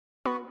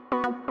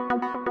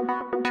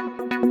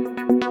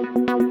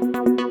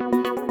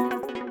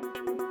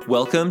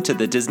Welcome to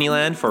the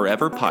Disneyland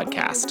Forever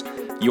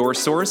podcast, your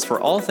source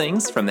for all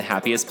things from the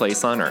happiest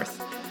place on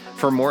earth.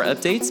 For more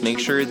updates, make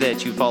sure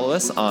that you follow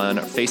us on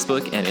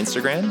Facebook and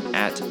Instagram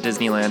at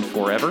Disneyland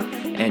Forever,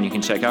 and you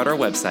can check out our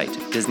website,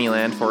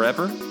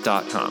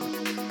 DisneylandForever.com.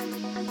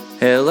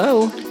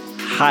 Hello.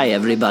 Hi,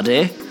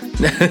 everybody.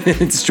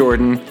 It's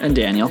Jordan. And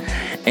Daniel.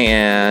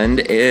 And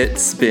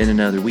it's been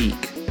another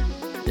week.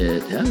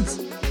 It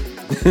has.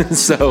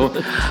 So,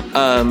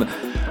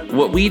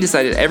 what we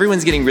decided,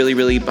 everyone's getting really,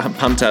 really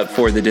pumped up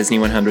for the Disney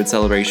 100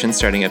 celebration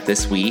starting up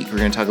this week. We're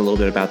going to talk a little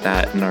bit about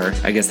that in our,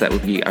 I guess that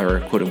would be our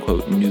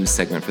quote-unquote news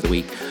segment for the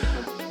week.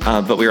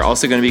 But we're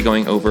also going to be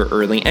going over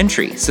early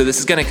entry. So this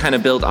is going to kind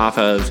of build off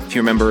of, if you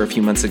remember a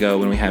few months ago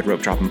when we had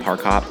Rope Drop and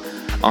Park Hop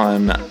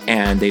on,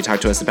 and they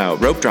talked to us about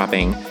rope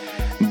dropping.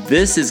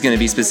 This is going to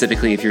be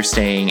specifically if you're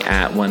staying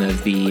at one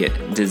of the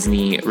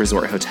Disney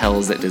resort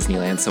hotels at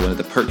Disneyland. So one of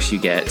the perks you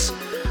get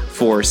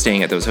for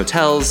staying at those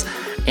hotels.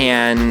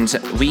 And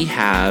we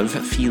have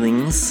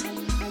feelings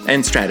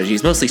and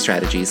strategies, mostly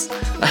strategies,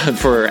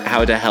 for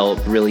how to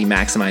help really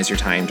maximize your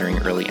time during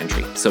early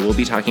entry. So we'll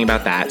be talking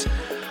about that.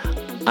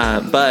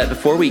 But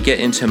before we get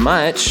into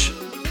much,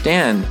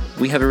 Dan,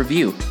 we have a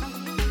review.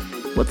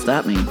 What's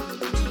that mean?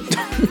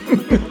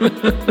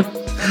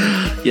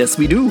 Yes,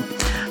 we do.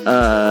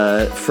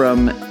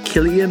 From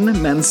Killian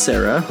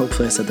Mancera,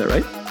 hopefully I said that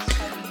right,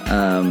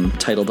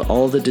 titled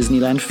All the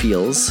Disneyland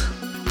Feels.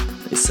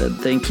 They said,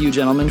 "Thank you,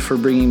 gentlemen, for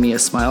bringing me a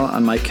smile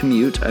on my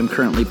commute. I'm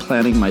currently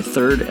planning my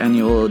third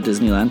annual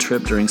Disneyland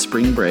trip during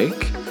spring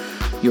break.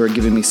 You are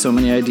giving me so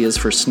many ideas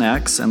for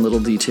snacks and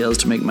little details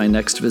to make my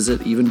next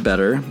visit even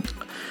better.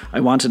 I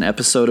want an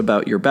episode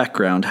about your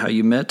background, how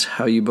you met,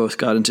 how you both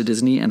got into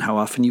Disney, and how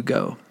often you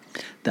go."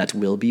 That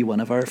will be one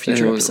of our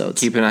future episodes.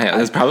 Keep an eye out.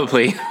 That's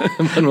probably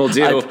one we'll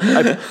do.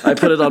 I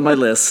put it on my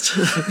list.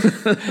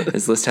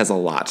 His list has a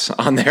lot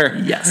on there.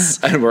 Yes.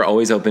 And we're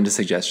always open to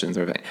suggestions.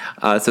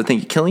 So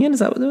thank you. Killian, is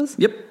that what it was?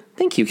 Yep.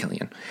 Thank you,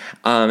 Killian.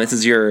 This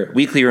is your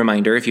weekly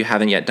reminder, if you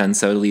haven't yet done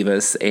so, to leave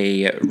us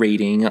a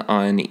rating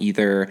on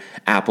either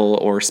Apple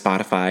or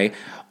Spotify.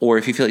 Or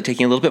if you feel like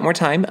taking a little bit more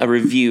time, a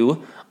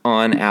review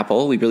on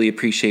Apple. We really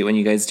appreciate when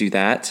you guys do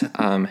that.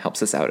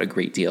 Helps us out a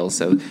great deal.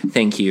 So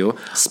thank you.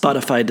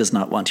 Spotify does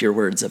not want your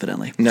words,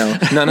 evidently. No,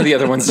 none of the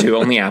other ones do.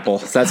 Only Apple.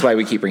 So that's why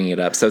we keep bringing it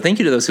up. So thank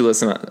you to those who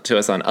listen to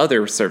us on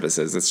other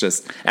services. It's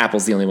just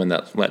Apple's the only one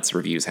that lets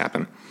reviews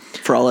happen.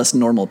 For all us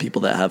normal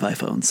people that have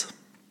iPhones.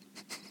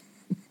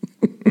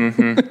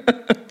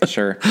 Mm-hmm.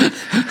 Sure.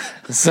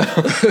 So,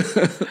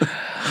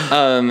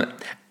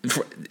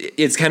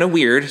 it's kind of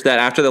weird that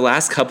after the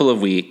last couple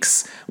of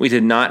weeks, we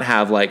did not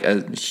have like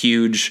a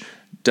huge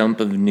dump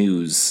of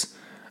news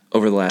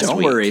over the last week.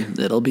 Don't worry,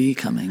 it'll be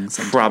coming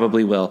sometime.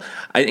 Probably will.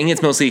 I think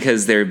it's mostly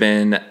because they've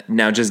been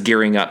now just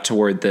gearing up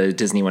toward the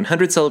Disney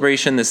 100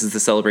 celebration. This is the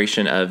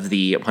celebration of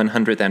the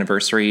 100th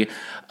anniversary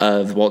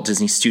of Walt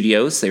Disney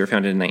Studios. They were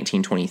founded in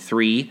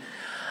 1923.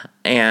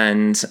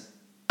 And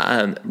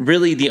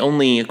really the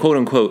only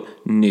quote-unquote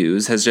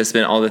news has just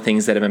been all the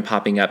things that have been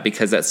popping up,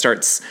 because that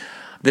starts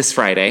this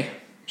Friday.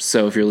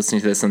 So if you're listening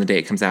to this on the day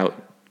it comes out,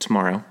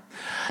 tomorrow.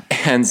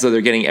 And so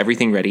they're getting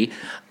everything ready.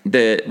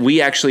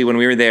 We actually, when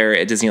we were there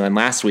at Disneyland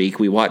last week,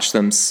 we watched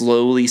them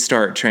slowly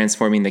start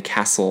transforming the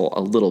castle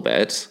a little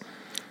bit.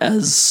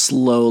 As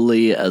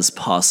slowly as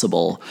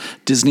possible.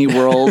 Disney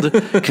World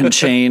can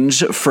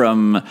change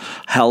from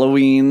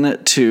Halloween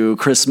to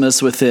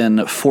Christmas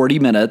within 40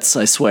 minutes,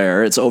 I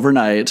swear. It's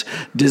overnight.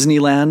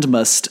 Disneyland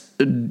must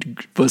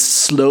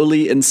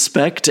slowly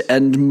inspect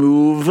and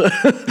move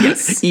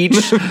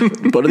each,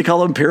 what do they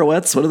call them?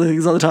 Pirouettes? What are the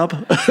things on the top?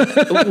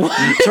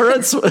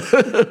 Turrets?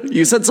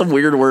 You said some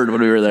weird word when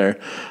we were there.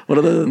 What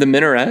are the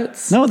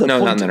minarets? No,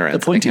 not minarets. The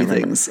pointy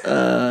things.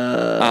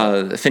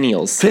 Finials.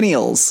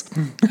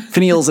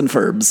 Finials and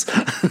ferbs.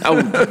 Oh,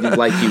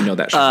 like you know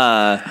that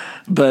show.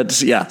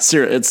 But yeah,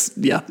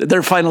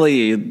 they're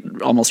finally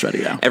almost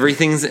ready now.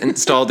 Everything's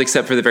installed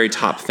except for the very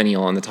top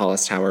finial on the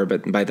tallest tower.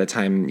 But by the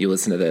time you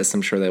listen to this,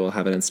 I'm sure they will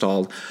have it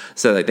installed.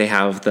 So that they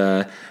have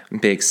the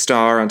big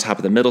star on top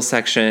of the middle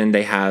section.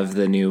 They have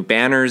the new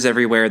banners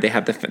everywhere.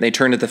 They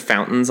turned the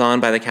fountains on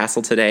by the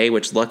castle today,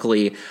 which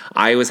luckily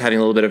I was having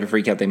a little bit of a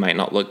freak out. They might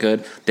not look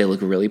good. They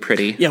look really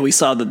pretty. Yeah, we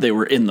saw that they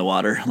were in the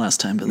water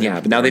last time. But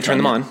now they've turned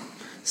them on.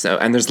 So,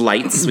 and there's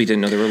lights. We didn't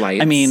know there were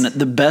lights. I mean,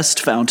 the best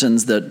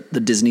fountains that the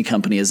Disney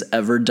company has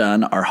ever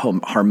done are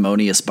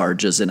harmonious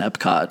barges in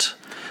Epcot.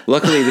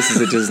 Luckily, this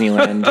is a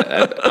Disneyland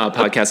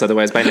podcast.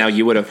 Otherwise, by now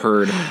you would have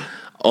heard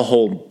a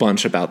whole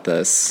bunch about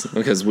this,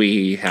 because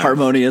we have...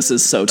 Harmonious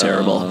is so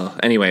terrible.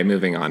 Anyway,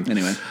 moving on.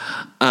 Anyway.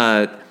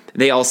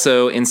 They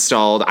also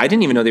installed, I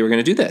didn't even know they were going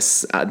to do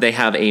this. They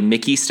have a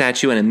Mickey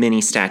statue and a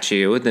Minnie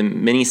statue. The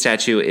Minnie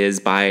statue is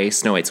by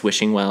Snow White's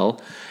Wishing Well,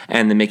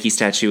 and the Mickey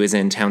statue is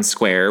in Town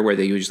Square, where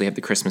they usually have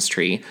the Christmas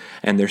tree.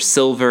 And they're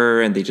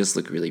silver, and they just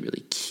look really, really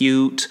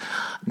cute.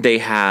 They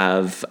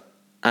have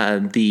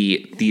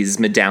these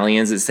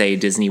medallions that say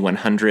Disney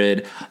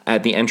 100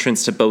 at the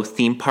entrance to both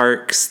theme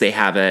parks. They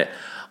have it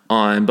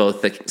on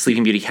both the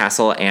Sleeping Beauty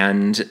Castle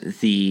and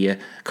the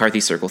Carthy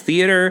Circle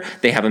Theater.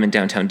 They have them in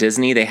downtown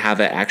Disney. They have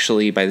it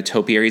actually by the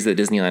topiaries at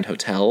the Disneyland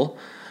Hotel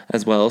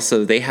as well.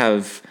 So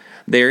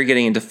they're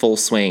getting into full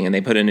swing, and they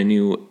put in a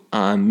new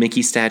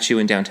Mickey statue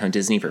in downtown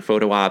Disney for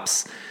photo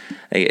ops.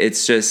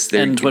 It's just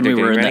and when we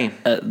were in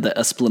the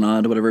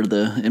Esplanade, whatever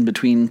the in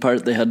between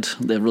part, they have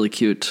really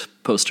cute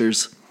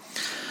posters.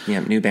 Yeah,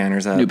 new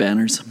banners up. New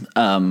banners.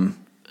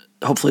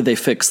 Hopefully they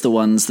fix the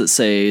ones that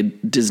say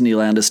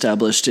Disneyland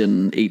established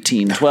in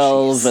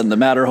 1812 and the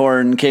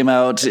Matterhorn came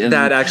out in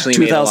that actually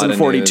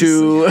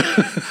 2042.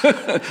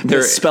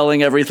 They're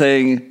spelling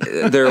everything.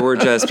 There were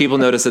just, people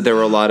noticed that there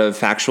were a lot of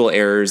factual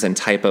errors and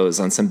typos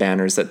on some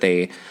banners that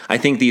I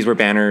think these were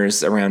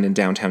banners around in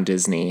downtown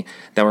Disney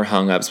that were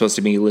hung up, supposed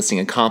to be listing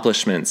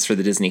accomplishments for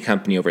the Disney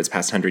company over its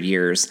past 100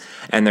 years.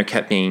 And there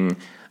kept being...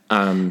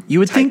 you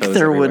would think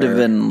there would have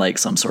been like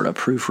some sort of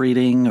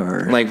proofreading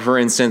or... Like, for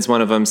instance, one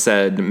of them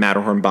said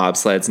Matterhorn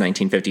bobsleds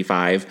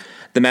 1955.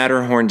 The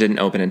Matterhorn didn't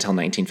open until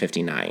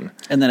 1959.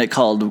 And then it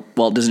called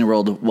Walt Disney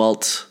World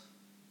Walt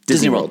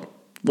Disney World.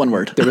 One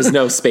word. There was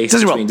no space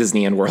between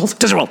Disney and World.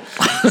 Disney World.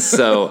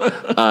 So,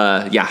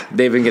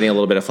 they've been getting a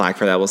little bit of flack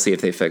for that. We'll see if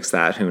they fix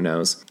that. Who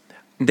knows?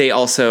 They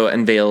also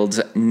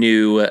unveiled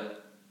new...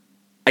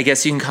 I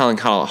guess you can call it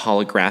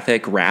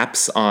holographic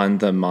wraps on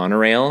the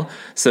monorail.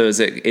 So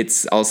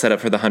it's all set up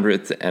for the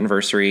 100th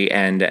anniversary,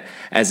 and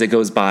as it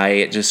goes by,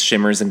 it just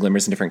shimmers and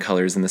glimmers in different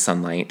colors in the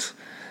sunlight.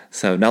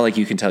 So not like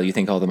you can tell, you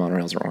think all the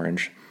monorails are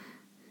orange.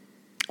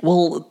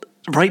 Well,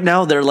 right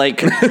now they're like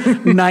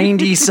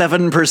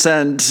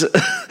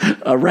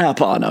 97% a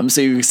wrap on them.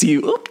 So you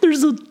see,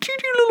 there's a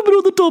teeny little bit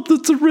on the top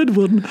that's a red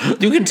one.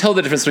 You can tell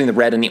the difference between the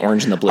red and the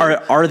orange and the blue.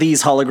 Are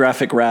these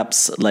holographic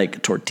wraps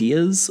like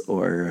tortillas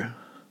or...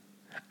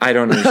 I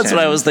don't understand. That's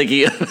what I was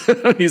thinking.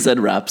 He said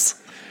wraps.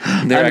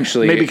 They're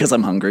actually... Maybe because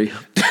I'm hungry.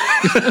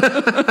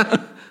 I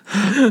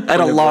had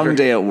a long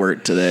day at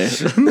work today.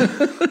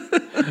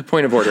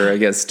 Point of order, I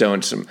guess,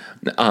 don't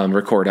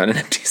record on an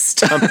empty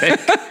stomach.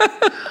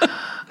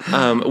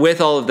 With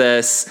all of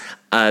this,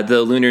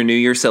 the Lunar New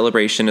Year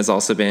celebration has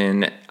also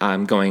been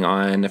going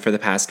on for the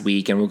past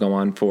week and will go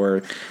on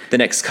for the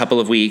next couple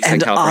of weeks.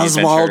 And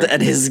Oswald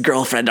and his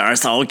girlfriend are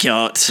so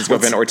cute. His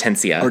girlfriend,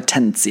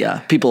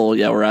 Hortensia. People,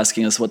 were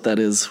asking us what that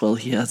is. Well,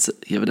 he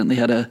evidently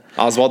had a...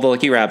 Oswald the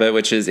Lucky Rabbit,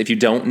 which is, if you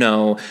don't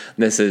know,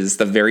 this is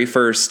the very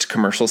first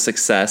commercial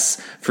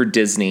success for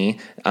Disney,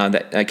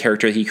 that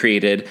character he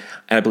created,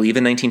 I believe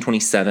in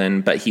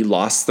 1927, but he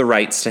lost the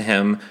rights to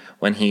him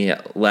when he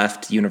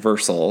left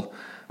Universal,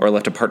 or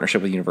left a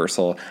partnership with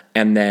Universal,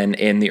 and then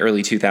in the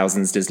early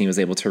 2000s, Disney was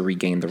able to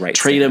regain the rights.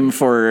 Trade him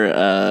for one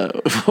of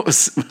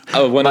the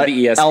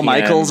ESPN. Al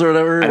Michaels or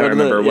whatever. I don't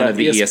remember. One of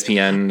the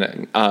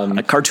ESPN.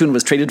 A cartoon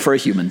was traded for a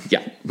human.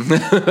 Yeah.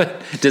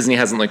 Disney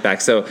hasn't looked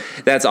back. So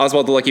that's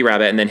Oswald the Lucky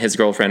Rabbit, and then his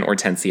girlfriend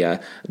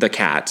Hortensia the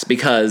cat,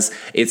 because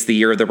it's the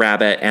year of the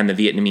rabbit and the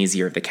Vietnamese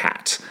year of the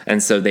cat,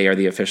 and so they are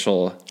the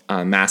official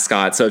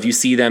mascot. So if you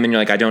see them and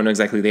you're like, I don't know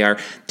exactly who they are,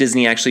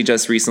 Disney actually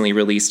just recently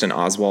released an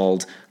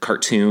Oswald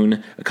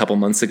cartoon a couple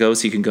months ago,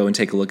 so you can go and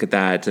take a look at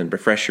that and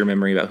refresh your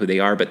memory about who they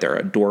are, but they're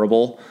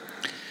adorable.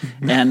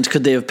 And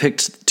could they have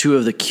picked two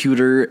of the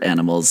cuter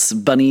animals,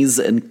 bunnies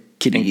and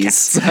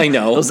kitties? I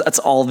know. That's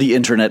all the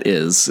internet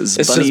is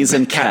bunnies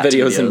and cat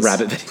videos and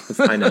rabbit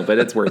videos. I know, but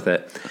it's worth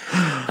it.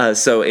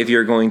 So if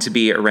you're going to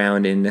be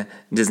around in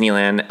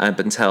Disneyland up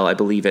until, I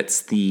believe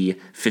it's the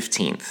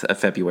 15th of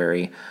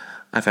February,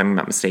 if I'm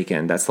not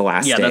mistaken, that's the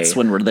last day. Yeah, that's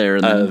when we're there.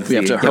 And then we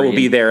have to hurry. We'll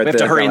be there. We have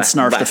to hurry and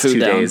snarf the food 2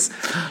 down. days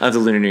of the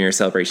Lunar New Year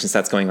celebrations.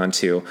 That's going on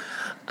too.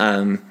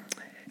 I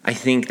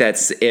think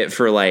that's it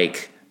for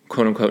like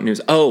quote unquote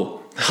news.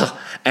 Oh,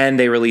 and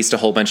they released a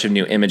whole bunch of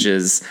new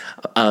images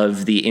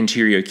of the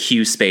interior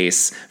queue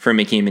space for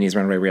Mickey and Minnie's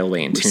Runaway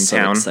Railway in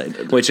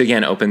Toontown, which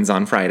again opens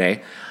on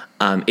Friday.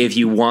 If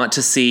you want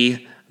to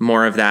see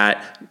more of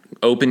that,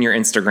 open your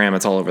Instagram.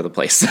 It's all over the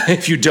place.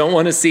 If you don't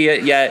want to see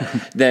it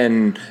yet,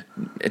 then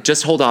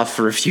just hold off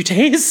for a few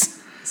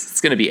days.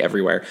 It's going to be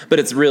everywhere, but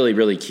it's really,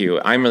 really cute.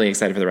 I'm really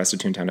excited for the rest of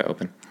Toontown to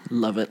open.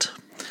 Love it.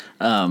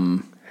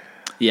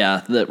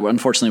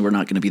 Unfortunately, we're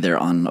not going to be there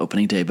on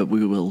opening day, but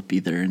we will be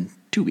there in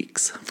 2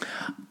 weeks.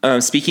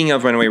 Speaking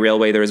of Runaway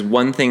Railway, there is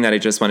one thing that I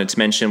just wanted to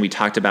mention. We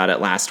talked about it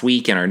last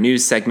week in our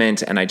news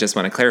segment, and I just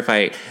want to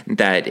clarify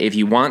that if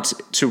you want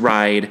to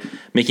ride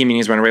Mickey and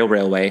Minnie's Runaway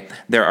Railway,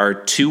 there are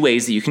 2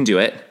 ways that you can do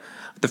it.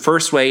 The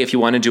first way, if you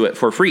want to do it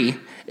for free,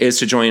 is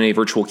to join a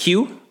virtual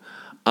queue.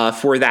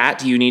 For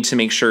that, you need to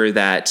make sure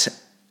that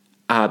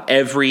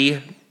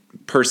every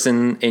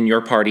person in your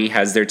party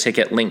has their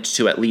ticket linked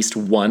to at least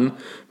one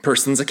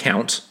person's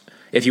account.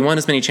 If you want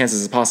as many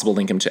chances as possible,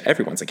 link them to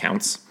everyone's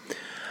accounts.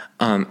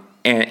 And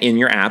in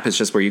your app, it's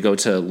just where you go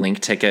to link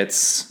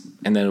tickets,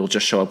 and then it'll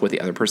just show up with the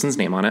other person's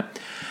name on it.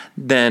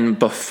 Then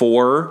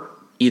before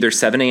either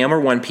 7 a.m. or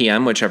 1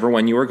 p.m., whichever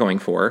one you are going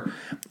for,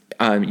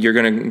 you're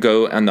going to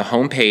go on the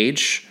home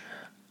page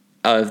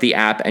of the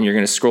app, and you're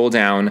going to scroll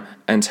down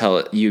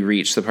until you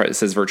reach the part that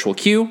says virtual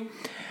queue.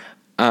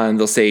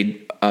 They'll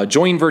say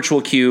join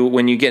virtual queue.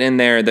 When you get in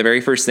there, the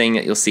very first thing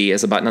that you'll see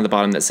is a button on the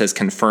bottom that says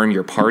confirm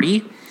your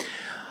party.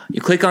 You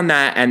click on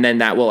that, and then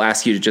that will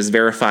ask you to just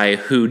verify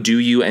who do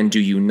you and do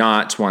you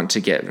not want to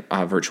get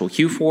a virtual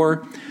queue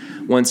for.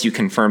 Once you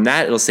confirm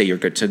that, it'll say you're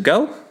good to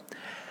go.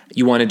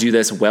 You want to do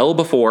this well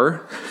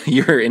before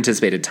your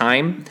anticipated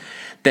time.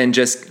 Then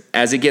just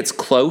as it gets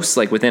close,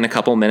 like within a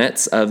couple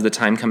minutes of the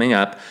time coming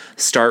up,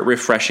 start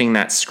refreshing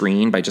that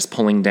screen by just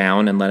pulling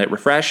down and let it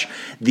refresh.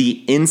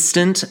 The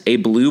instant a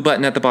blue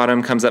button at the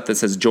bottom comes up that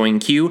says join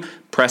queue,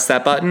 press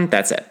that button,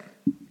 that's it.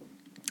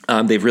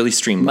 They've really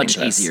streamlined Much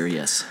this. easier,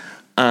 yes.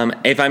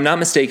 If I'm not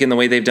mistaken, the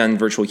way they've done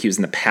virtual queues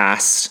in the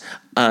past,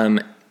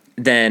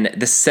 then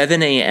the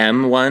 7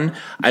 a.m. one,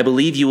 I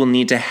believe you will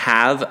need to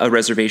have a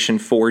reservation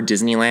for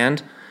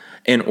Disneyland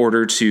in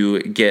order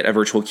to get a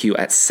virtual queue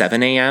at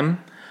 7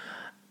 a.m.,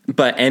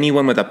 but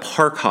anyone with a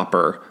park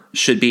hopper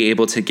should be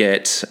able to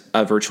get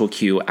a virtual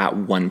queue at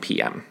 1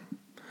 p.m.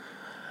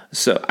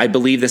 So I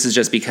believe this is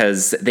just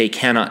because they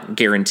cannot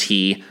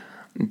guarantee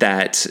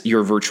that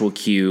your virtual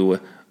queue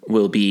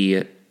will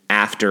be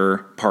after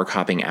park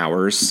hopping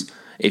hours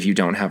if you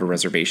don't have a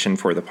reservation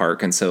for the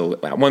park. And so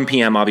at 1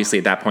 p.m., obviously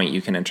at that point,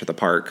 you can enter the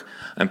park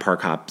and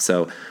park hop.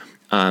 So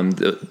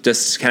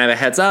just kind of a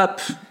heads up.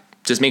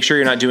 Just make sure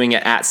you're not doing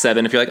it at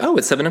 7. If you're like, oh,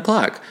 it's 7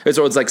 o'clock. It's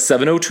like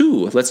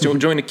 7:02. Let's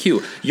join a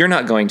queue. You're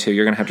not going to.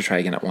 You're going to have to try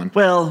again at 1.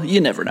 Well,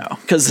 you never know,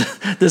 because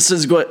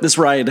this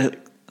ride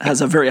has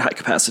a very high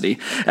capacity.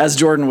 As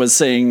Jordan was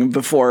saying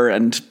before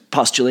and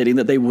postulating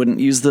that they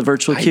wouldn't use the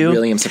virtual queue. I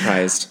really am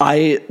surprised.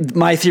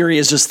 My theory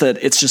is just that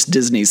it's just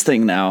Disney's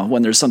thing now.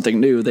 When there's something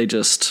new, they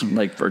just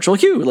like virtual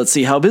queue. Let's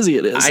see how busy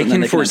it is. I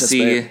can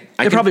foresee.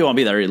 It probably won't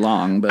be very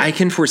long, but I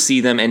can foresee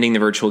them ending the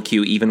virtual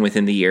queue even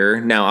within the year.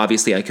 Now,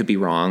 obviously, I could be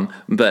wrong,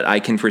 but I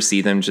can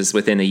foresee them just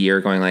within a year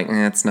going like,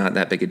 it's not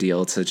that big a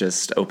deal to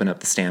just open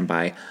up the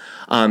standby.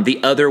 The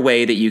other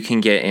way that you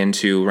can get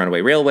into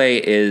Runaway Railway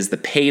is the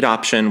paid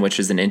option, which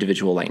is an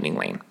individual lightning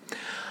lane.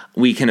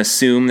 We can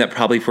assume that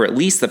probably for at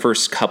least the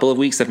first couple of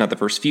weeks, if not the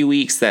first few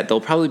weeks, that they'll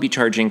probably be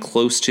charging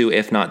close to,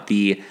 if not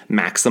the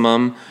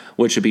maximum,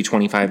 which would be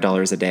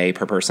 $25 a day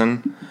per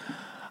person.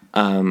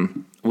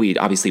 We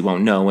obviously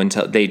won't know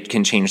until they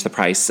can change the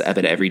price of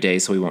it every day,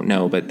 so we won't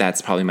know. But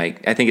that's probably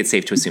I think it's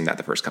safe to assume that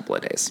the first couple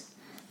of days.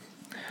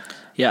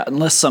 Yeah,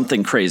 unless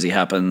something crazy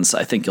happens,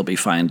 I think you'll be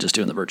fine just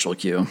doing the virtual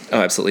queue.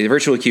 Oh, absolutely. The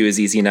virtual queue is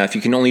easy enough.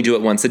 You can only do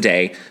it once a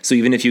day. So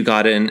even if you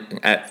got in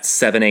at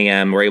 7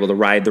 a.m., were able to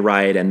ride the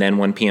ride, and then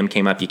 1 p.m.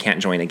 came up, you can't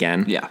join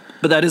again. Yeah,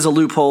 but that is a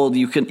loophole.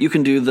 You can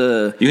do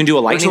a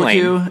lightning lane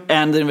queue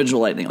and the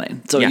individual lightning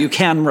lane. So you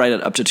can ride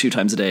it up to 2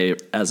 times a day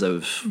as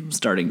of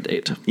starting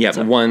date. Yeah,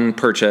 so. 1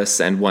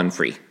 purchase and 1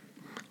 free.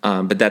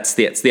 But that's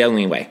the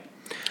only way.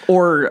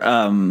 Or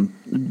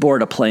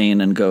board a plane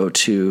and go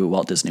to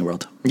Walt Disney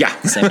World. Yeah.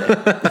 Same day.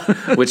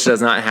 Which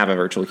does not have a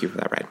virtual queue for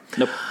that ride.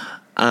 Nope.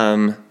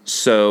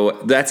 So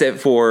that's it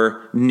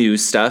for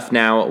news stuff.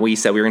 Now, we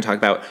said we were going to talk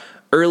about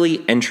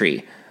early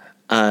entry.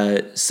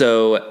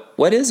 So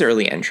what is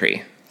early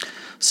entry?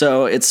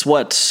 So it's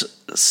what,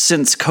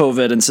 since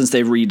COVID and since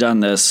they've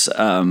redone this,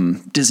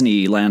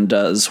 Disneyland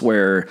does,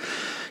 where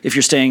if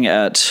you're staying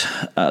at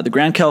the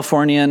Grand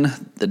Californian,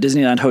 the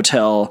Disneyland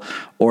Hotel,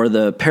 or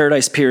the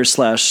Paradise Pier /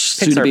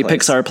 soon-to-be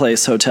Pixar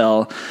Place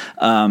Hotel,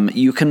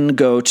 you can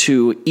go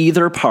to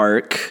either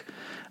park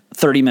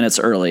 30 minutes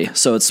early.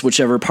 So it's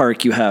whichever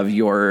park you have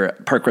your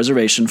park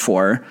reservation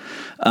for.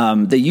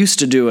 They used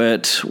to do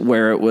it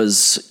where it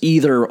was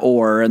either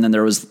or, and then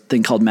there was a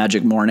thing called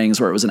Magic Mornings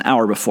where it was an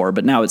hour before,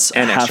 but now it's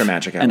extra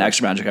magic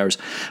hours.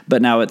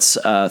 But now it's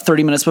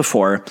 30 minutes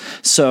before.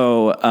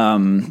 So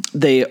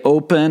they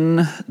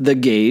open the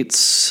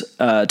gates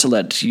to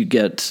let you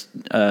get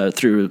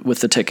through with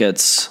the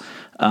tickets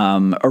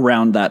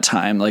around that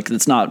time. Like,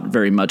 it's not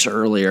very much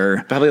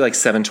earlier. Probably like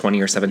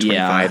 7:20 or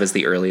 7:25 is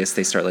the earliest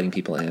they start letting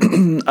people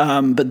in.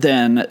 But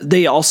then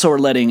they also are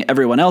letting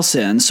everyone else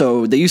in.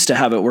 So they used to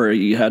have it where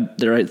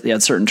they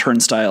had certain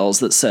turnstiles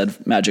that said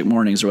Magic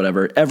Mornings or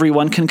whatever.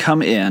 Everyone can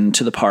come in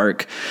to the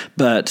park,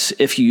 but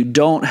if you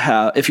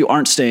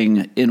aren't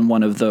staying in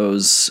one of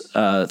those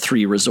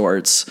 3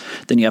 resorts,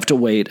 then you have to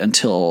wait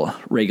until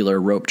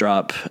regular rope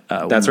drop.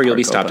 That's where you'll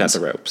be stopped at the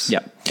ropes. Yeah.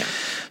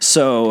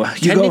 So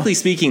technically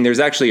speaking, there's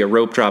actually a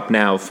rope drop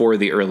now for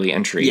the early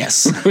entry.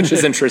 Yes, which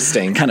is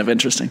interesting. Kind of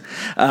interesting.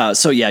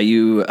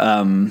 You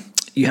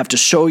have to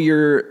show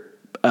your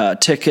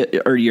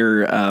ticket or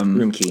your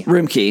room key.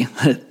 Room key.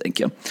 Thank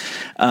you.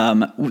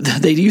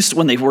 They used,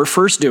 when they were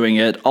first doing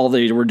it, all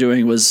they were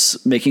doing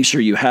was making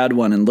sure you had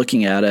one and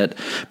looking at it.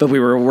 But we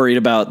were worried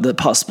about the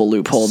possible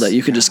loophole that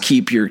you could just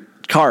keep your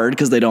card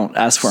because they don't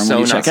ask for them when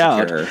you check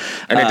out.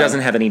 And it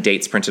doesn't have any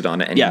dates printed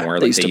on it anymore. Yeah,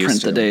 they used to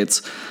print the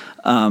dates.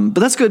 But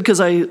that's good because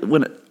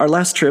when our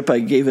last trip, I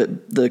gave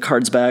it the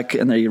cards back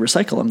and they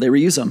recycle them. They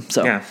reuse them.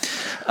 So, Yeah.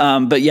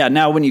 But yeah,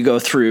 now when you go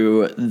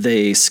through,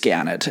 they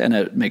scan it and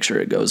it makes sure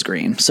it goes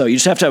green. So you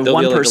just have to have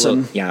one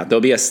person.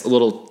 There'll be a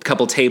little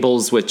couple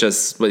tables with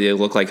just what they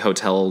look like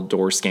hotel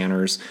door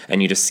scanners,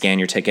 and you just scan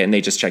your ticket and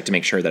they just check to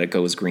make sure that it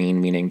goes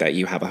green, meaning that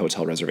you have a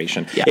hotel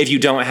reservation. Yeah. If you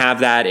don't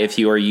have that, if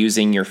you are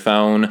using your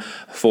phone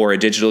for a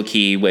digital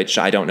key, which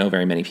I don't know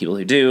very many people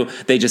who do,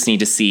 they just need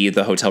to see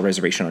the hotel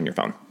reservation on your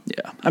phone.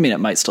 Yeah. I mean, it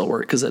might still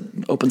work because it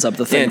opens up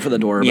the thing for the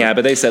door. Yeah,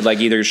 but they said like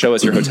either show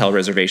us your hotel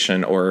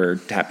reservation or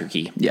tap your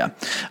key. Yeah.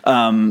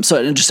 So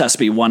it just has to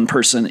be one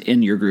person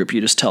in your group.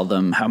 You just tell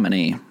them how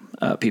many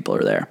people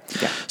are there.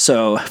 Yeah.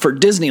 So for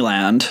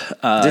Disneyland.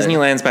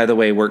 Disneyland's, by the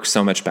way, works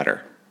so much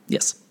better.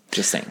 Yes.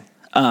 Just saying.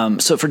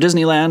 So for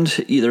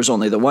Disneyland, there's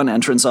only the one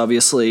entrance,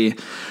 obviously.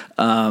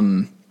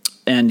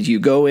 And you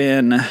go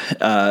in,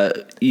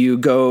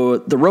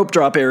 the rope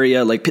drop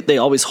area, like they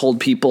always hold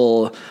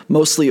people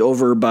mostly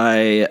over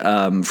by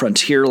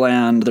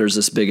Frontierland. There's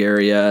this big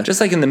area.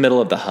 Just like in the middle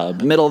of the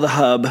hub.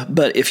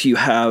 But if you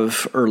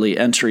have early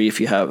entry, if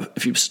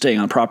you're staying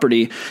on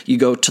property, you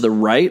go to the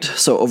right.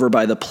 So over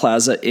by the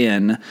Plaza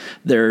Inn,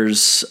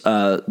 there's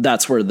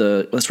that's where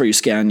you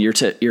scan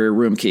your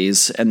room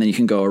keys, and then you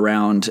can go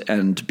around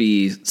and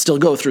still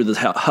go through the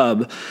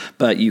hub,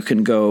 but you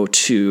can go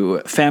to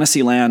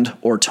Fantasyland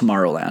or Tomorrowland.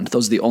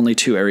 Those are the only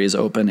two areas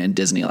open in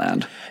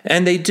Disneyland.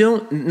 And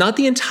not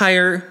the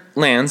entire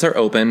lands are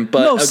open,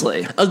 but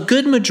mostly a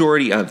good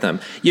majority of them.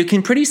 You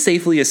can pretty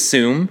safely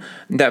assume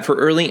that for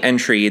early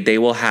entry, they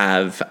will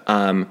have,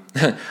 I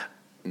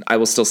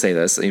will still say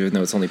this, even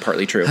though it's only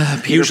partly true.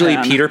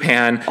 Peter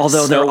Pan,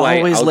 although Snow they're White,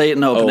 always late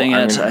in opening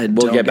it.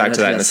 We'll get back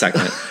to that in a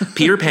second.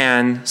 Peter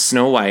Pan,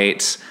 Snow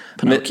White,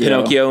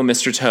 Pinocchio,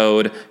 Mr.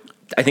 Toad,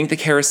 I think the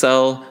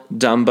Carousel,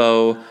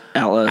 Dumbo,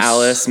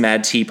 Alice,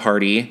 Mad Tea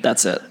Party.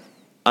 That's it.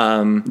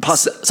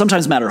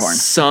 Sometimes Matterhorn.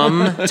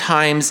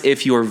 Sometimes,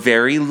 if you're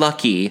very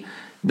lucky,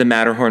 the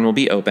Matterhorn will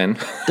be open.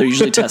 They're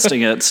usually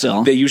testing it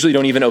still. They usually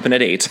don't even open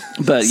at 8.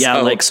 But yeah,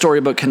 like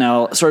Storybook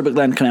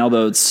Land Canal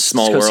Boats,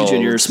 Small Coastie World,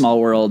 Junior, Small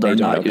World are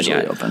not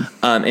usually open.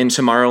 In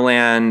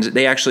Tomorrowland,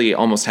 they actually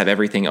almost have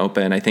everything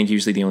open. I think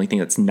usually the only thing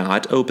that's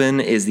not open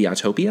is the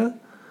Autopia.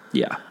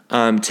 Yeah.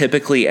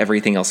 Typically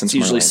everything else in Tomorrowland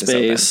usually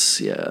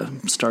space, is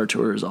open. Star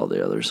Tours, all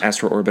the others.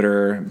 Astro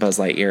Orbiter, Buzz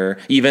Lightyear,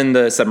 even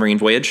the Submarine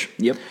Voyage.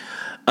 Yep.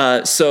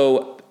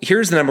 So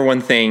here's the number one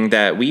thing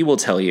that we will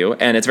tell you,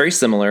 and it's very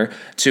similar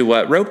to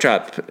what Rope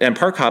Drop and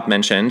Park Hop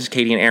mentioned,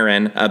 Katie and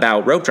Aaron,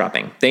 about rope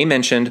dropping. They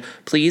mentioned,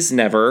 please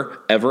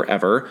never, ever,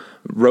 ever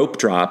rope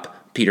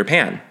drop Peter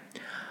Pan.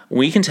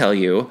 We can tell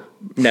you,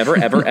 never,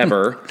 ever,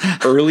 ever,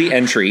 early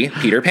entry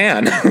Peter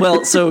Pan.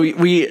 Well, so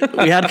we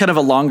had kind of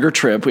a longer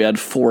trip. We had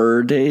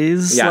 4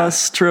 days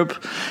last trip,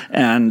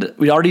 and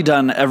we'd already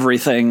done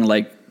everything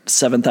like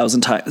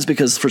 7,000 times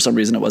because for some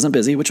reason it wasn't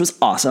busy, which was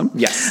awesome.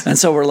 Yes. And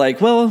so we're like,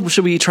 well,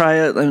 should we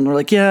try it? And we're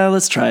like, yeah,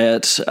 let's try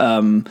it.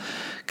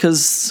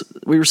 Because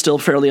we were still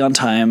fairly on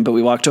time, but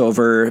we walked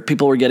over.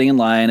 People were getting in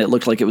line. It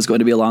looked like it was going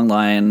to be a long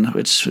line,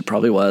 which it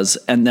probably was.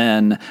 And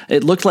then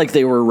it looked like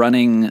they were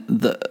running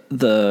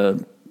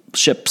the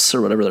ships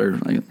or whatever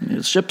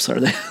ships are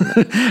they?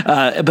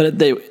 But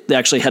they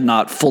actually had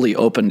not fully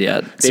opened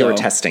yet. They were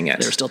testing it.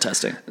 They were still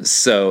testing.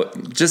 So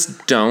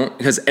just don't,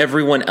 because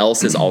everyone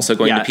else is also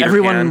going to Peter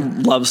everyone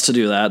Pan. loves to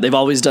do that. They've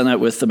always done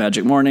it with the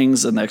Magic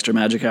Mornings and the Extra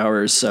Magic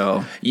Hours.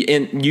 So,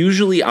 and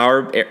usually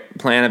our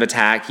plan of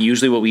attack,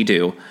 usually what we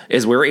do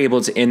is we're able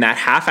to, in that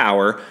half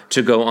hour,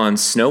 to go on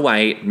Snow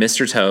White,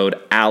 Mr. Toad,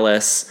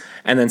 Alice,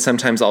 and then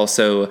sometimes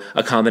also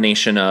a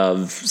combination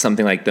of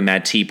something like the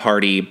Mad Tea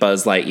Party,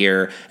 Buzz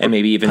Lightyear, and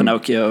maybe even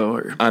Pinocchio,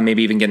 or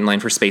maybe even get in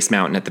line for Space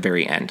Mountain at the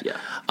very end.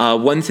 Yeah.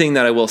 One thing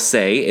that I will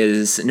say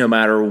is no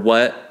matter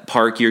what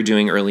park you're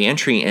doing early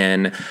entry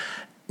in,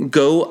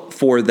 go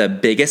for the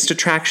biggest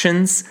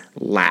attractions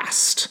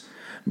last,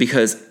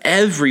 because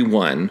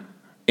everyone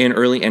in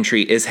early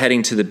entry is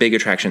heading to the big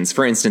attractions.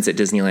 For instance, at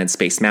Disneyland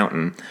Space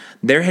Mountain,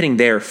 they're heading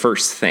there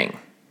first thing.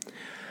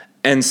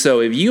 And so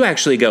if you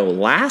actually go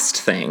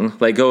last thing,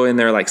 like go in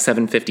there like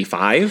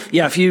 7:55.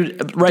 Yeah, if you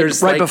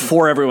right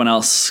before everyone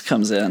else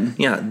comes in.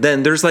 Yeah,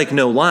 then there's like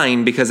no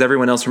line because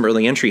everyone else from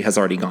early entry has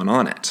already gone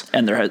on it.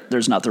 And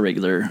there's not the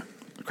regular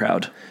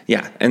crowd.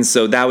 Yeah, and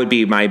so that would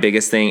be my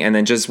biggest thing. And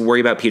then just worry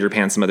about Peter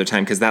Pan some other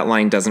time because that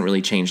line doesn't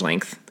really change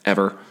length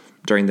ever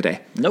during the day.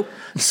 Nope.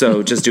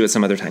 So just do it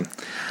some other time.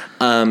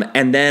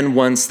 And then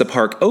once the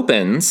park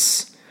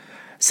opens,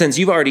 since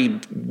you've already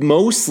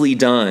mostly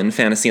done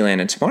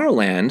Fantasyland and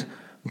Tomorrowland,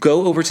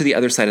 go over to the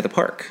other side of the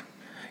park.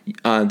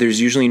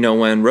 There's usually no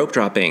one rope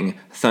dropping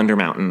Thunder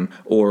Mountain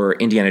or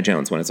Indiana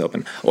Jones when it's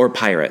open, or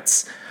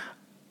Pirates.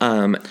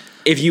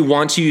 If you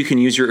want to, you can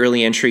use your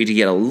early entry to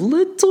get a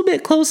little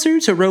bit closer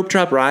to Rope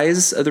Drop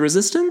Rise of the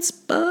Resistance,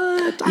 but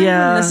I wouldn't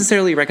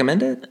necessarily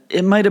recommend it.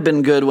 It might have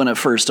been good when it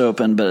first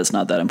opened, but it's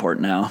not that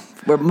important now.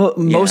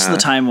 Most of the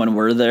time when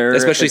we're there,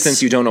 especially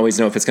since you don't always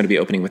know if it's going to be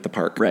opening with the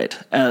park, right?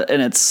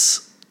 And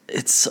it's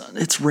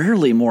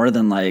rarely more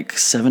than like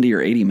 70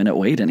 or 80 minute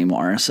wait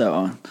anymore.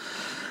 So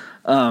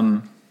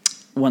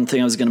One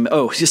thing I was going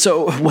to...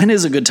 so when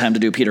is a good time to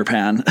do Peter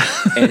Pan?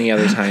 Any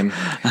other time.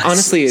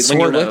 Honestly, when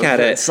you look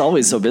at it... It's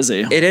always so busy.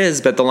 It is,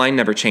 but the line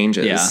never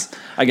changes. Yeah.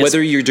 I guess,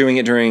 whether you're doing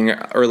it during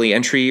early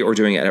entry or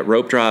doing it at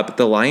rope drop,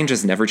 the line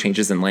just never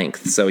changes in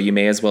length. So you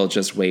may as well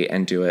just wait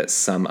and do it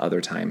some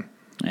other time.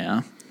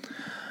 Yeah.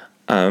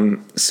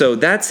 So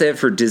that's it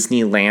for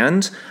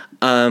Disneyland.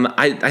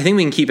 I think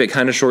we can keep it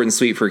kind of short and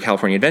sweet for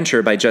California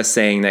Adventure by just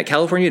saying that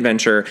California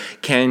Adventure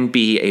can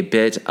be a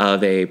bit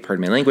of a,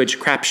 pardon my language,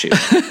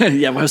 crapshoot.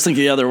 Yeah, I was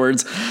thinking the other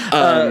words.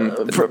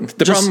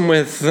 The problem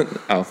with...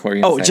 what were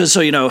you going to say? Just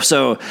so you know,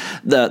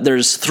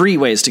 there's 3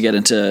 ways to get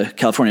into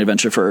California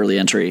Adventure for early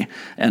entry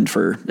and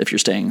for if you're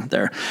staying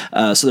there.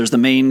 So there's the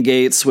main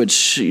gates,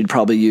 which you'd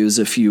probably use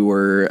if you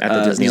were at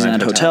the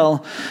Disneyland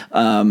Hotel.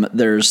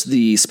 There's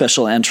the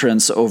special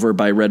entrance over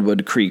by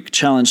Redwood Creek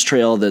Challenge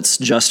Trail that's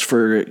just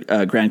for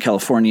Grand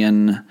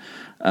Californian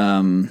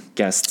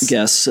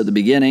guests at the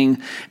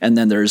beginning, and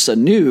then there's a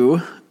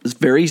new,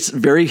 very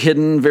very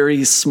hidden,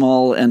 very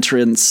small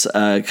entrance,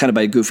 kind of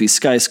by Goofy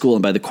Sky School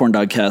and by the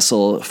Corndog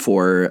Castle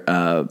for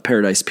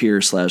Paradise Pier /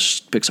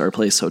 Pixar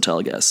Place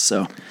hotel guests.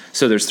 So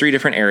there's 3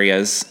 different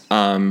areas.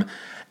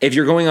 If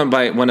you're going on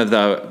by one of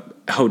the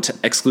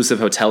exclusive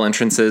hotel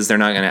entrances, they're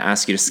not going to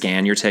ask you to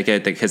scan your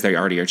ticket because they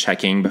already are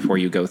checking before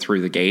you go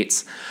through the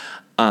gates.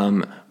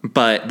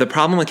 But the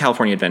problem with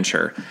California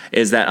Adventure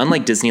is that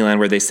unlike Disneyland,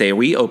 where they say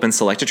we open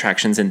select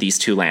attractions in these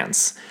 2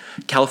 lands,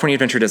 California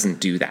Adventure doesn't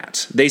do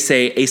that. They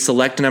say a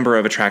select number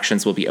of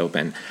attractions will be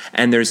open,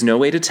 and there's no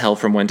way to tell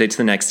from one day to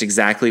the next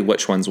exactly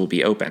which ones will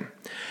be open.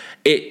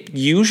 It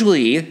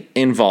usually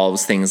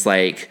involves things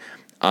like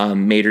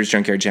Mater's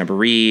Junkyard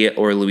Jamboree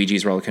or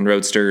Luigi's Rollickin'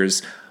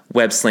 Roadsters,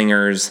 Web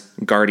Slingers,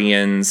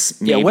 Guardians.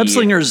 Yeah, Web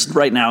Slingers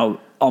right now...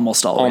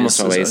 Almost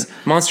always.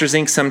 Monsters,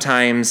 Inc.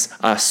 sometimes.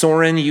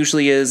 Soarin'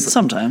 usually is.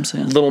 Sometimes,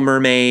 yeah. Little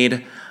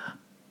Mermaid.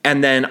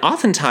 And then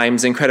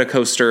oftentimes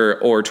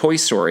Incredicoaster or Toy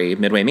Story,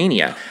 Midway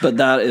Mania. But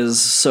that is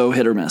so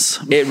hit or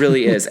miss. It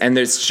really is. And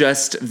it's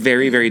just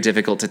very, very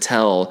difficult to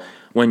tell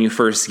when you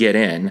first get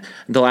in.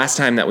 The last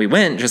time that we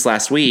went, just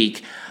last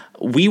week,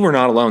 we were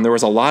not alone. There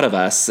was a lot of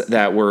us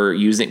that were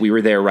we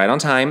were there right on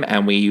time,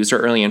 and we used our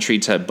early entry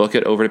to book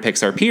it over to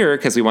Pixar Pier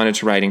because we wanted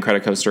to ride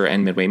Incredicoaster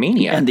and Midway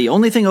Mania. And the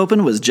only thing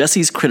open was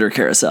Jesse's Critter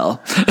Carousel.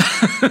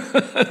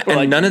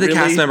 And none of the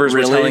cast members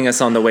were telling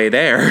us on the way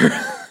there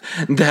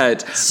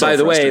that, by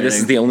the way, this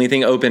is the only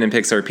thing open in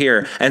Pixar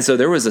Pier. And so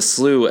there was a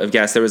slew of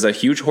guests. There was a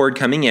huge horde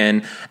coming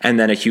in and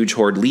then a huge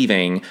horde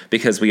leaving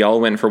because we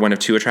all went for one of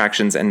 2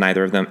 attractions and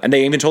neither of them. And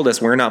they even told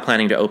us we're not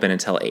planning to open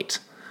until 8.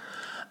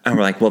 And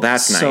we're like, well,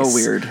 that's nice. So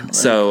weird.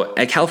 So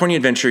at California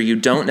Adventure, you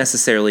don't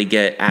necessarily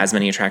get as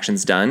many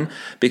attractions done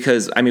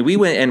because, I mean, we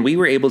went and we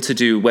were able to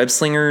do Web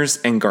Slingers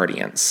and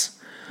Guardians.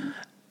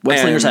 Web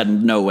Slingers had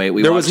no wait.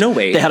 There was no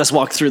wait. They had us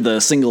walk through the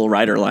single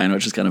rider line,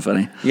 which is kind of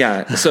funny.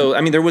 Yeah. So, I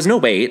mean, there was no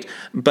wait,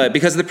 but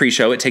because of the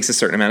pre-show, it takes a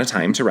certain amount of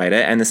time to ride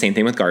it. And the same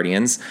thing with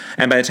Guardians.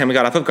 And by the time we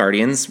got off of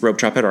Guardians, rope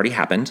drop had already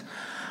happened.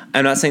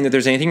 I'm not saying that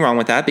there's anything wrong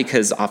with that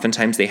because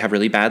oftentimes they have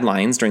really bad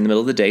lines during the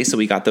middle of the day. So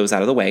we got those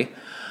out of the way.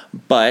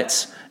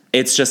 But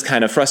it's just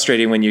kind of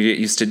frustrating when you get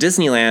used to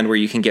Disneyland where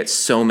you can get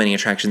so many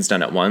attractions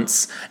done at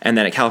once. And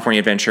then at California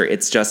Adventure,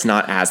 it's just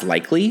not as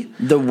likely.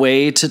 The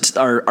way to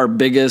our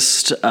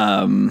biggest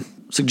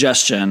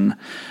suggestion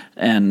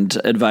and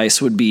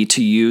advice would be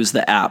to use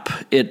the app.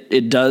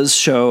 It does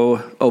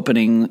show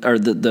opening or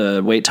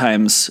the wait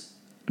times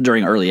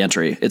during early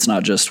entry. It's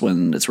not just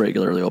when it's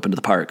regularly open to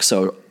the park.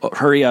 So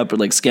hurry up,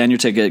 like scan your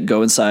ticket,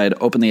 go inside,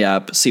 open the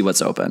app, see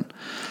what's open.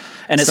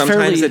 And it's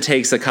sometimes it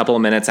takes a couple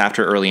of minutes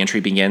after early entry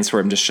begins for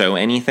them to show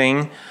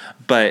anything,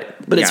 but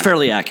it's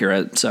fairly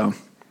accurate.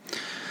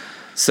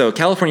 So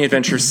California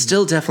Adventure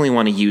still definitely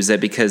want to use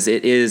it because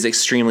it is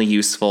extremely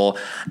useful.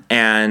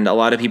 And a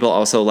lot of people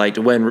also liked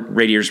when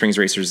Radiator Springs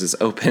Racers is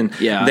open.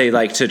 Yeah. They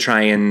like to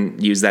try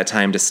and use that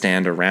time to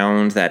stand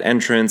around that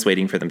entrance,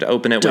 waiting for them to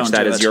open it, which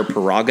that is your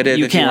prerogative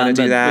if you want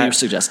to do that. You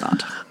suggest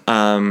not.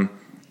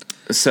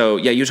 So,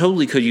 yeah, you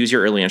totally could use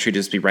your early entry to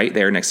just be right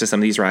there next to some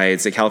of these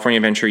rides. At California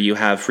Adventure, you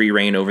have free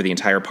reign over the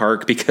entire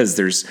park because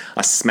there's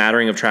a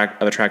smattering of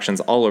attractions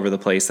all over the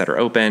place that are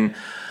open.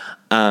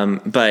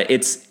 But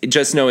it's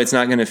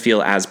not going to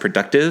feel as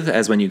productive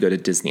as when you go to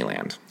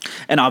Disneyland.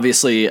 And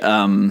obviously,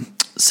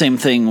 same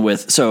thing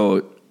with,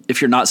 so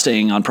if you're not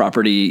staying on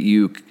property,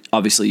 you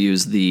obviously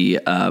use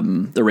the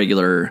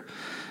regular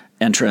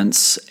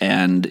entrance,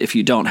 and if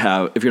you're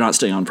not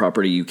staying on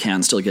property, you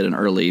can still get in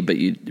early, but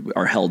you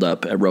are held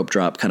up at rope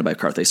drop kind of by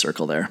Carthay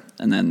Circle there,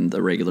 and then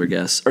the regular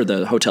guests or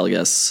the hotel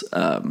guests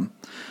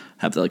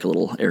have like a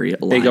little area.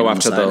 They go off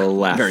to the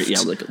left,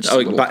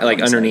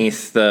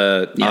 underneath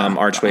the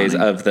archways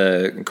of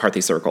the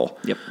Carthay Circle.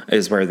 Yep,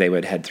 is where they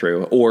would head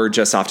through, or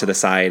just off to the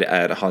side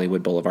at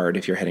Hollywood Boulevard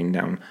if you're heading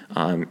down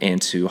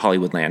into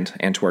Hollywoodland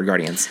and toward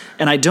Guardians.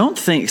 And I don't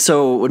think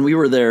so. When we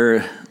were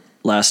there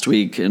last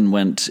week and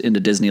went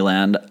into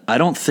Disneyland, I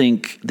don't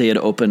think they had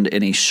opened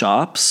any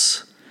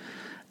shops,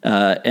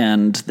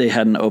 and they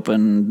hadn't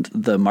opened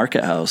the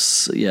market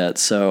house yet.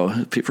 So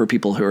for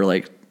people who are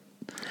like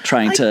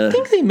trying to. I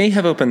think they may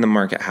have opened the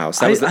Market House.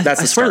 That's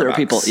the swear there were Starbucks.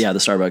 people. Yeah, the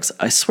Starbucks.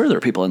 I swear there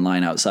were people in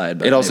line outside.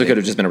 But it also could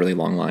have just been a really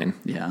long line.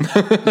 Yeah.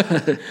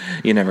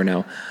 You never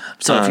know.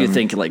 So if you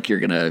think like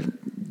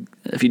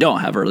if you don't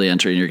have early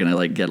entry and you're gonna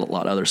like get a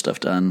lot of other stuff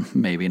done,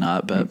 maybe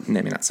not. But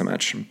maybe not so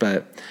much.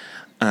 But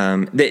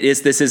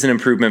this is an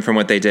improvement from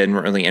what they did in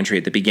early entry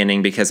at the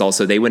beginning, because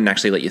also they wouldn't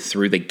actually let you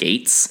through the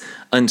gates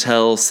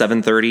until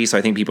 7:30. So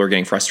I think people are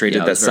getting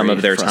frustrated that some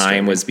of their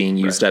time was being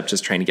used up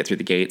just trying to get through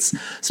the gates.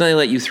 So they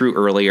let you through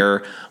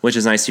earlier, which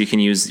is nice. So you can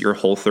use your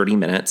whole 30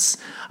 minutes.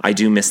 I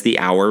do miss the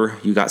hour.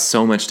 You got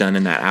so much done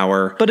in that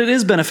hour. But it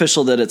is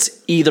beneficial that it's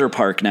either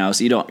park now,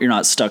 so you're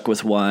not stuck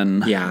with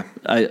one. Yeah.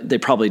 They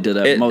probably did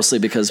it mostly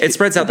because it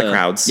spreads out the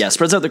crowds. Yeah,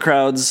 spreads out the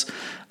crowds.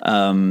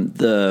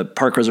 The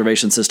park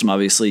reservation system,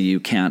 obviously, you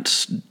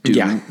can't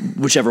do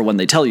whichever one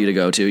they tell you to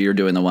go to. You're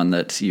doing the one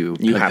that you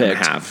happen to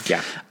picked. have.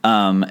 Yeah.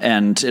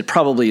 And it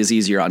probably is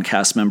easier on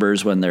cast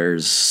members when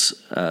there's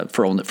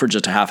for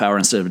just a half hour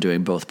instead of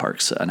doing both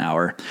parks an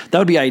hour. That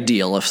would be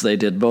ideal if they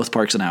did both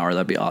parks an hour.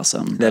 That'd be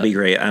awesome. That'd be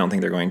great. I don't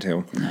think they're going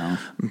to. No.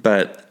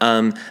 But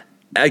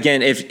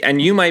again,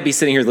 and you might be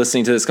sitting here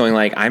listening to this going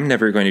like, I'm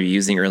never going to be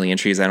using early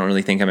entries. I don't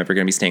really think I'm ever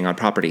going to be staying on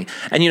property.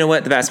 And you know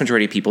what? The vast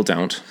majority of people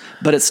don't.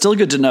 But it's still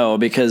good to know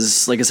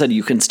because, like I said,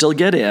 you can still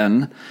get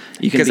in.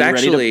 You can be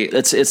ready to.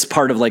 It's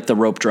part of like the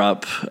rope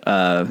drop,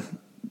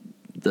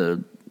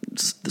 the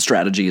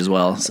strategy as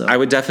well. So I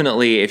would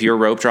definitely, if you're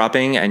rope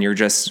dropping and you're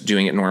just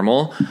doing it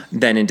normal,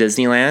 then in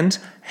Disneyland,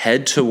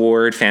 head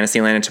toward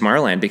Fantasyland and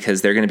Tomorrowland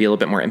because they're going to be a little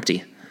bit more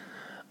empty.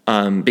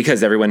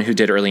 Because everyone who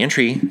did early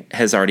entry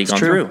has already gone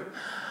through.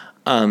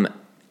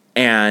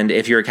 And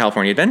if you're a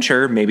California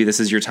Adventure, maybe this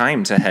is your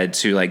time to head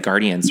to like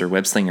Guardians or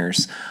Web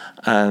Slingers.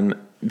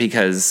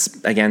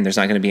 Because again, there's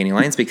not going to be any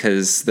lines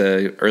because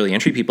the early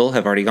entry people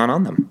have already gone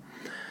on them.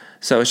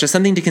 So it's just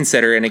something to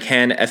consider, and it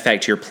can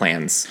affect your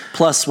plans.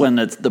 Plus, when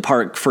the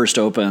park first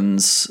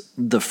opens,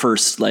 the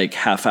first like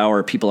half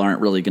hour, people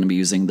aren't really going to be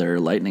using their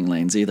lightning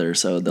lanes either.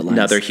 So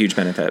another huge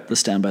benefit. The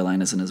standby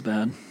line isn't as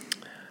bad.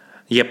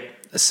 Yep.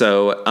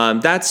 So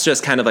that's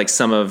just kind of like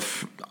some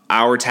of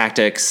our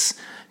tactics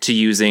to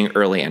using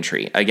early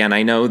entry. Again,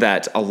 I know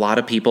that a lot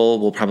of people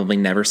will probably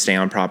never stay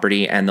on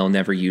property and they'll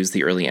never use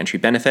the early entry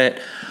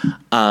benefit.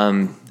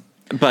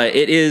 But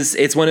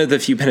it's one of the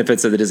few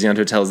benefits of the Disneyland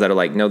hotels that are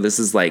like, no, this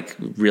is like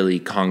really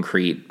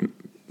concrete,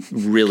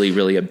 really,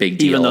 really a big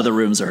deal. Even though the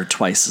rooms are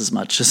twice as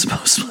much as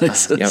most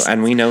places.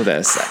 And we know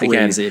this.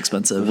 Crazy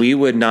expensive. We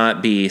would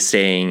not be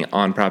staying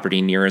on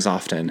property near as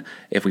often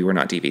if we were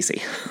not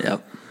DVC.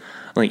 Yep.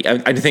 Like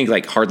I think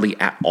like hardly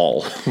at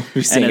all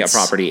staying at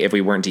property if we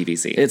weren't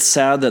DVC. It's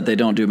sad that they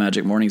don't do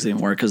Magic Mornings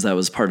anymore because that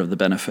was part of the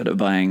benefit of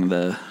buying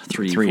the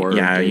 3-4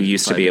 Yeah, day, you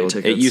used to be able.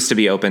 Tickets. It used to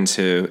be open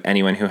to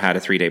anyone who had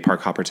a 3-day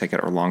park hopper ticket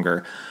or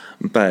longer,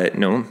 but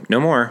no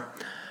more.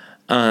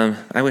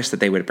 I wish that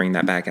they would bring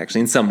that back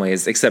actually in some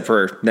ways, except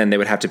for then they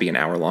would have to be an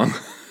hour long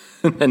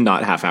and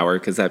not half hour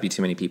because that'd be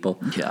too many people.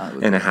 Yeah,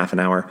 in a half an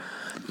hour.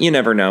 You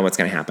never know what's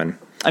going to happen.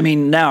 I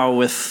mean, now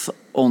with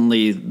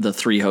only the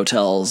 3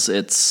 hotels,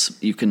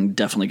 you can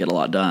definitely get a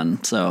lot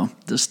done. So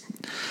just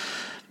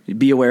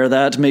be aware of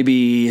that.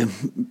 Maybe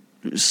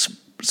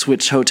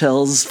switch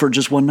hotels for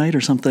just one night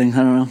or something. I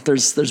don't know.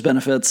 There's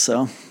benefits.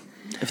 So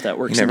if that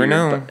works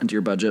into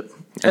your budget.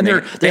 And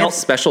they have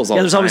specials all the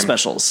time. There's always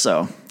specials.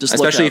 So just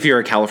especially if you're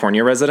a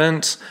California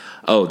resident.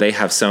 Oh, they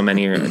have so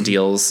many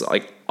deals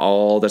like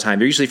all the time.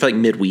 They're usually for like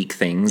midweek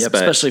things. Yep,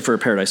 especially for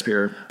Paradise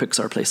Pier,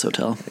 Pixar Place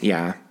Hotel.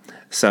 Yeah.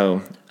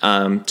 So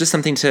just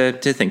something to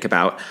think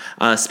about.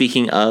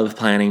 Speaking of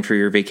planning for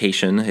your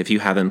vacation, if you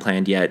haven't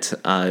planned yet,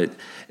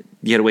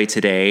 Getaway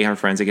Today, our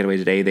friends at Getaway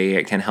Today,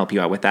 they can help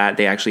you out with that.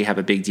 They actually have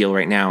a big deal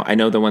right now. I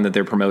know the one that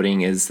they're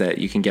promoting is that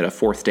you can get a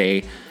 4th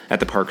day at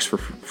the parks for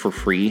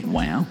free.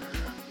 Wow.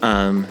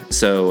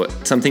 So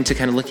something to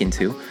kind of look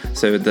into.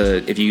 So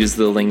if you use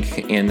the link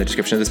in the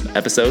description of this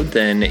episode,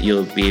 then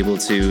you'll be able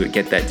to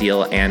get that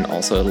deal, and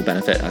also it'll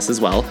benefit us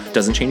as well.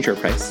 Doesn't change your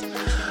price.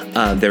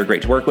 They're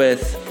great to work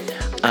with.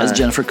 As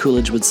Jennifer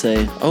Coolidge would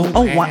say, Please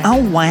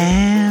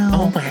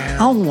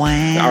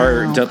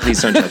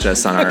don't judge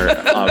us on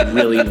our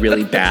really,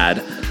 really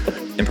bad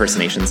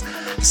impersonations.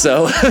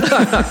 So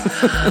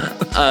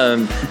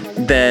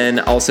then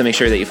also make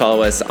sure that you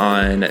follow us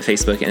on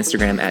Facebook and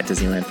Instagram at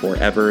Disneyland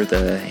Forever.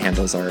 The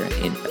handles are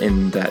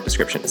in that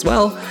description as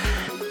well.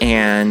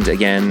 And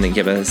again,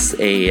 give us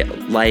a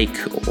like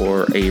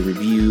or a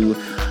review.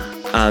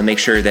 Make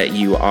sure that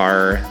you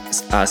are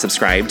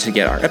subscribed to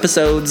get our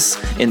episodes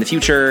in the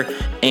future.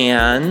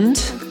 And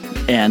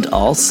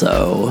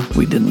also,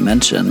 we didn't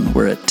mention,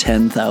 we're at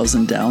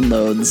 10,000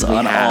 downloads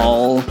on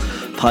all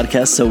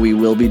podcasts, so we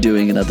will be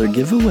doing another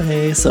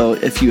giveaway. So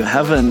if you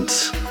don't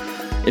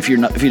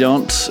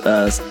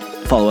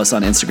follow us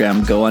on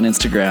Instagram, go on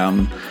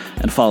Instagram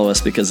and follow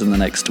us, because in the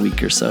next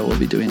week or so, we'll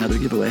be doing another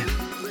giveaway.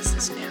 This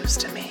is news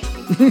to me.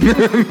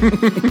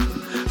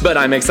 But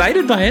I'm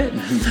excited by it.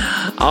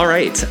 All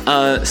right.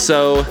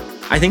 So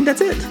I think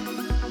that's it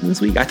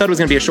this week. I thought it was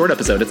going to be a short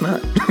episode. It's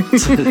not.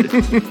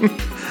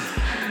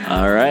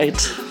 All right.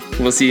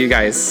 We'll see you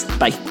guys.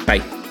 Bye.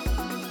 Bye.